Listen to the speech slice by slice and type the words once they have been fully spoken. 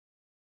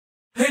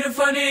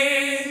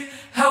funny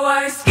how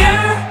I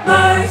scare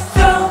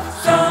myself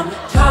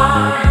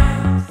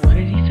sometimes. What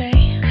did he say?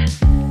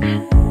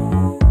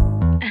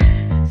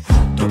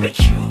 Don't be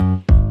cute,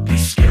 be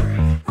scary.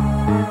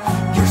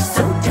 You're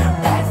so damn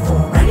bad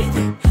for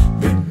anything.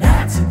 Been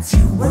mad since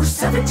you were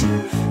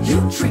 17. You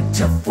drink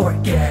to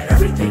forget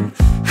everything,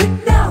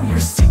 and now you're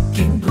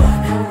seeking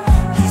blood.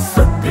 He's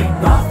slipping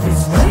off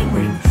his wedding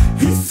ring.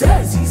 He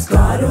says he's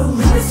got a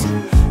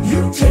limousine.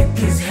 You take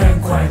his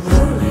hand quite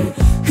literally.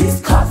 He's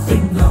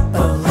coughing up a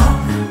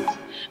lung.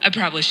 I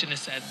probably shouldn't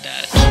have said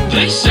that.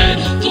 They said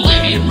the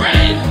lady in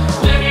red.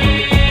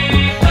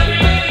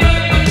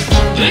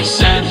 They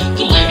said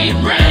the lady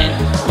in red.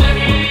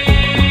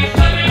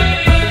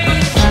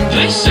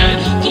 They said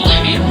the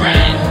lady in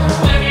red.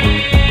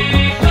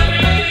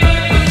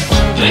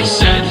 They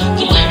said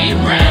the lady in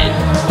red.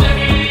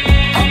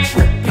 A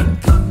tripping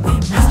gooey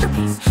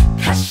masterpiece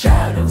casts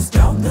shadows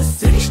down the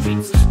city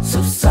streets,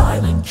 so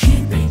silent,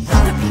 keeping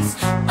the peace.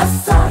 A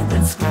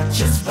siren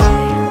screeches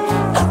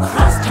right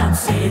across town,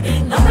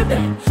 sitting on the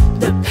bed.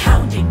 The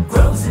pounding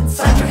grows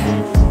inside your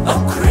head, a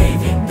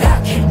craving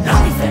that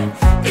cannot be fed.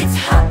 It's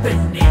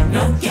happening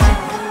again.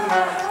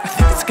 I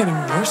think it's getting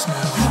worse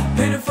now.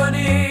 Ain't it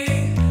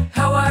funny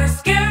how I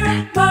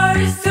scare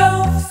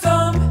myself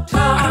sometimes? I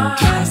don't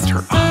cast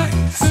her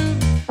eyes.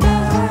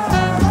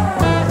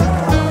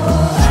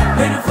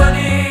 Ain't it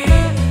funny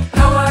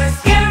how I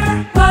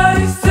scare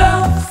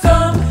myself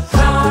sometimes?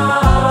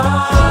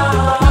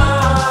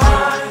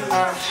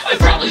 I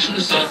probably should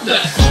have said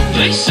that.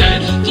 They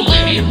said the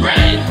lady in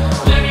red.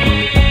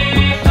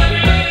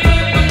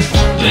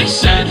 They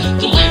said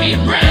the lady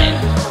in red.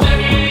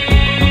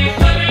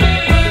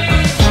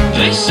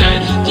 They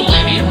said the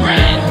lady in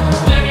red.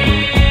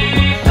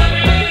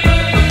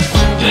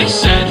 They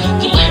said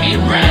the lady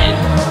in red.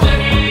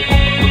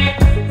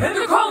 And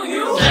they're calling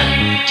you.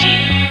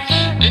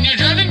 And you're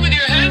driving with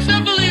your hands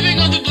not believing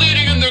all the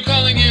bleeding, and they're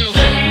calling you.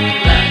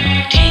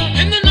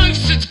 And the knife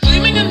sits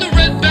gleaming in the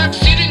red back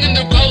seating, and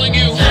they're calling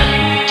you.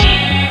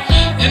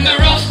 And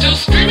they're all still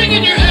screaming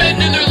in your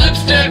head, and their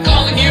lips dead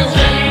calling you.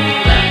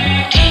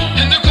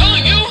 And they're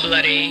calling you.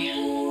 Bloody.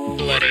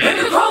 And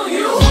they're calling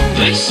you.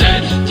 They said